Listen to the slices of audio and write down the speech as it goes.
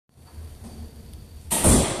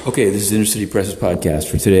Okay, this is Inner City Press's podcast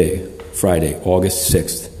for today, Friday, August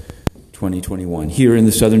 6th, 2021, here in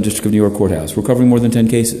the Southern District of New York Courthouse. We're covering more than 10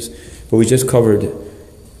 cases, but we just covered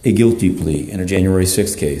a guilty plea in a January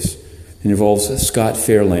 6th case. It involves Scott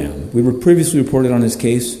Fairlamb. We were previously reported on his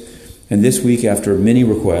case, and this week, after many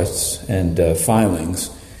requests and filings,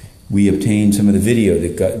 we obtained some of the video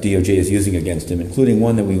that DOJ is using against him, including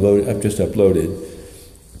one that I've just uploaded,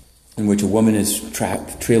 in which a woman is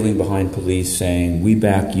trailing behind police saying, "We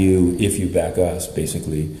back you if you back us,"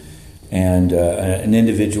 basically. And an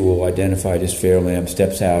individual identified as Fairlamb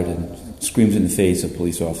steps out and screams in the face of a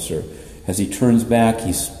police officer. As he turns back,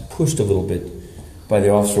 he's pushed a little bit by the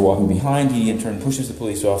officer walking behind. He in turn pushes the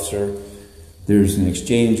police officer. There's an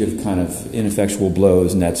exchange of kind of ineffectual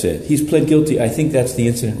blows, and that's it. He's pled guilty. I think that's the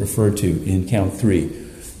incident referred to in count 3.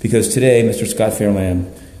 Because today, Mr. Scott Fairlamb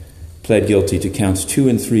pled guilty to counts 2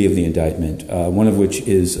 and 3 of the indictment, one of which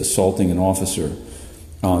is assaulting an officer.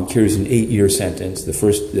 Carries an 8-year sentence.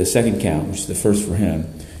 The second count, which is the first for him,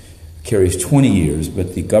 carries 20 years,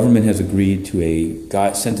 but the government has agreed to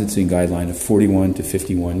a sentencing guideline of 41 to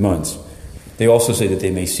 51 months. They also say that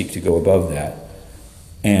they may seek to go above that,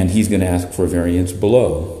 and he's going to ask for a variance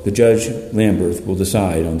below. The judge, Lamberth, will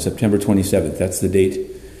decide on September 27th. That's the date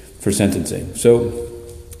for sentencing.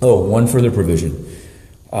 One further provision.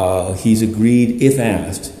 He's agreed, if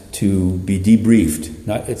asked, to be debriefed.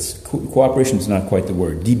 Cooperation is not quite the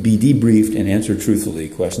word. Be debriefed and answer truthfully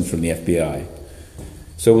questions from the FBI.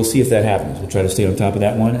 So we'll see if that happens. We'll try to stay on top of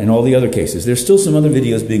that one and all the other cases. There's still some other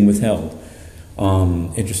videos being withheld,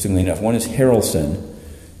 interestingly enough. One is Harrelson,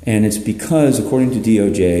 and it's because, according to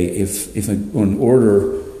DOJ, if an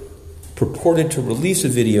order purported to release a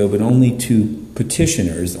video but only to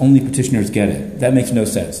petitioners, only petitioners get it. That makes no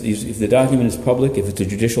sense. If the document is public, if it's a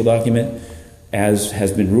judicial document, as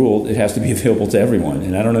has been ruled, it has to be available to everyone.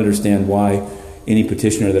 And I don't understand why any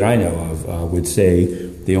petitioner that I know of would say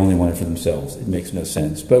they only want it for themselves. It makes no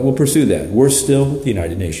sense. But we'll pursue that. We're still the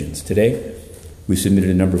United Nations. Today, we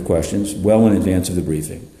submitted a number of questions well in advance of the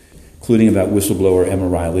briefing, including about whistleblower Emma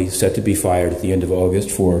Riley, set to be fired at the end of August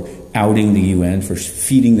for outing the UN, for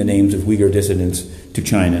feeding the names of Uyghur dissidents to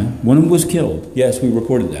China. One of them was killed. Yes, we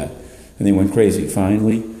reported that. And they went crazy.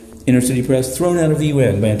 Finally, Inner City Press thrown out of the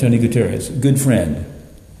UN by Antonio Guterres, a good friend,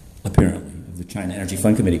 apparently, of the China Energy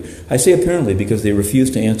Fund Committee. I say apparently because they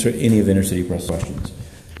refused to answer any of Inner City Press questions.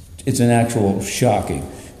 It's an actual shocking.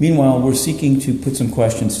 Meanwhile, we're seeking to put some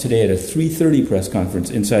questions today at a 3:30 press conference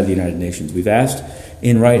inside the United Nations. We've asked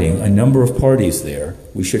in writing a number of parties there.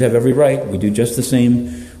 We should have every right. We do just the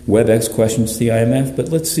same WebEx questions to the IMF, but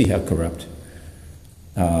let's see how corrupt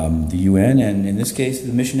the UN, and in this case,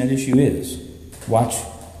 the mission at issue is. Watch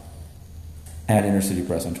at Inner City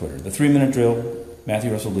Press on Twitter. The 3-minute drill,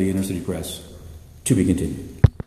 Matthew Russell Lee, Inner City Press, to be continued.